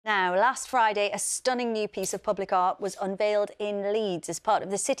Now, last Friday, a stunning new piece of public art was unveiled in Leeds as part of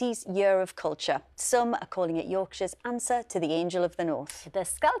the city's Year of Culture. Some are calling it Yorkshire's answer to the Angel of the North. The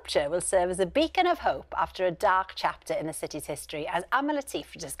sculpture will serve as a beacon of hope after a dark chapter in the city's history, as Amma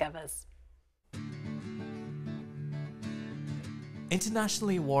Latif discovers.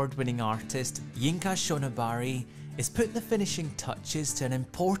 Internationally award-winning artist Yinka Shonibare is putting the finishing touches to an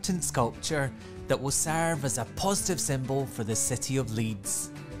important sculpture that will serve as a positive symbol for the city of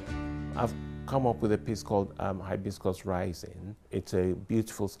Leeds. I've come up with a piece called Hibiscus Rising. It's a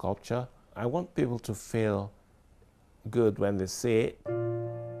beautiful sculpture. I want people to feel good when they see it.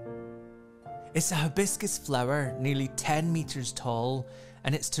 It's a hibiscus flower nearly 10 metres tall,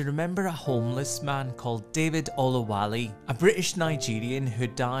 and it's to remember a homeless man called David Oluwale, a British-Nigerian who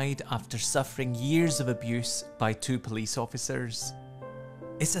died after suffering years of abuse by 2 police officers.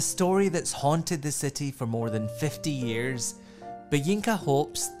 It's a story that's haunted the city for more than 50 years, but Yinka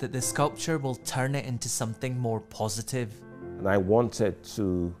hopes that the sculpture will turn it into something more positive. And I wanted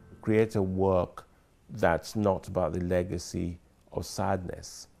to create a work that's not about the legacy of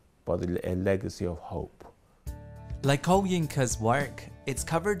sadness, but a legacy of hope. Like all Yinka's work, it's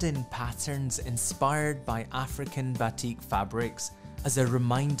covered in patterns inspired by African batik fabrics as a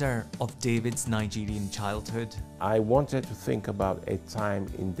reminder of David's Nigerian childhood. I wanted to think about a time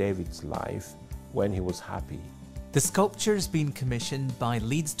in David's life when he was happy. The sculpture's been commissioned by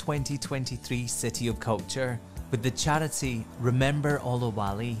Leeds 2023 City of Culture with the charity Remember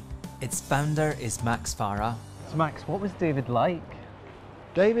Oluwale. Its founder is Max Farah. So Max, what was David like?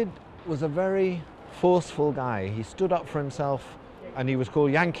 David was a very forceful guy. He stood up for himself, and he was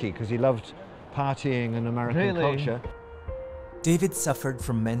called Yankee because he loved partying and American culture. David suffered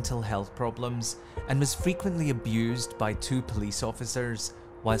from mental health problems and was frequently abused by 2 police officers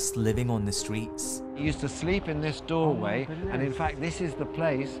whilst living on the streets. He used to sleep in this doorway, and in fact this is the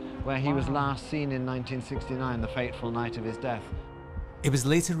place where he was last seen in 1969, the fateful night of his death. It was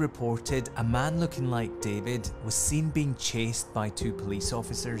later reported a man looking like David was seen being chased by 2 police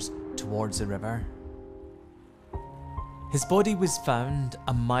officers towards a river. His body was found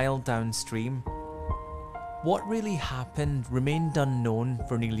a mile downstream. What really happened remained unknown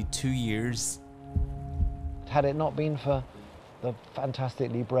for nearly 2 years. Had it not been for the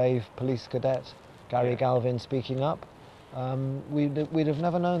fantastically brave police cadet Gary Galvin speaking up, we'd have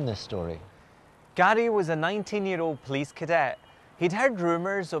never known this story. Gary was a 19-year-old police cadet. He'd heard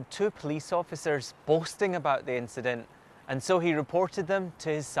rumours of 2 police officers boasting about the incident, and so he reported them to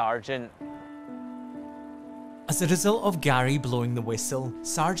his sergeant. As a result of Gary blowing the whistle,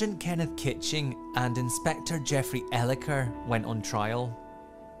 Sergeant Kenneth Kitching and Inspector Jeffrey Elliker went on trial.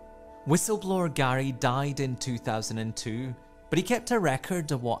 Whistleblower Gary died in 2002, but he kept a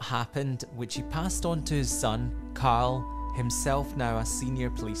record of what happened, which he passed on to his son, Carl, himself now a senior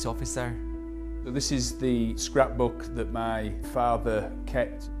police officer. This is the scrapbook that my father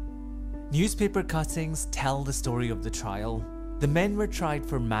kept. Newspaper cuttings tell the story of the trial. The men were tried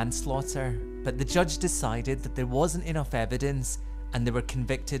for manslaughter, but the judge decided that there wasn't enough evidence and they were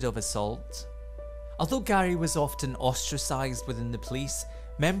convicted of assault. Although Gary was often ostracised within the police,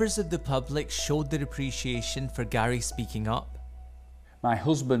 members of the public showed their appreciation for Gary speaking up. My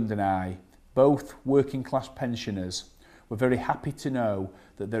husband and I, both working class pensioners, were very happy to know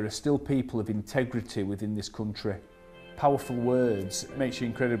that there are still people of integrity within this country. Powerful words, makes you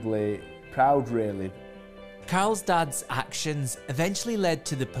incredibly proud, really. Carl's dad's actions eventually led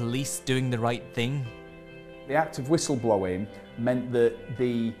to the police doing the right thing. The act of whistleblowing meant that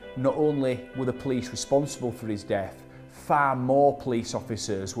not only were the police responsible for his death, far more police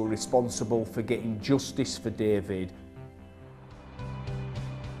officers were responsible for getting justice for David.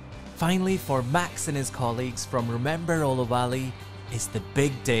 Finally, for Max and his colleagues from Remember Oluwale, it's the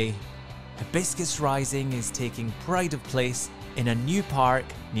big day. Hibiscus Rising is taking pride of place in a new park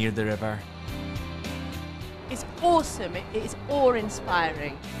near the river. It's awesome, it is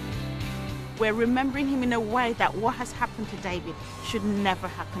awe-inspiring. We're remembering him in a way that what has happened to David should never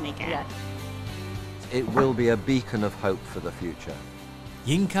happen again. Yeah. It will be a beacon of hope for the future.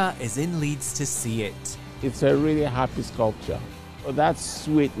 Yinka is in Leeds to see it. It's a really happy sculpture. That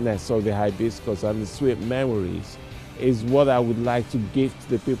sweetness of the hibiscus and the sweet memories is what I would like to give to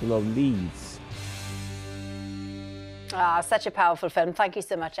the people of Leeds. Such a powerful film. Thank you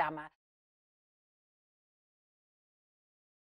so much, Amma.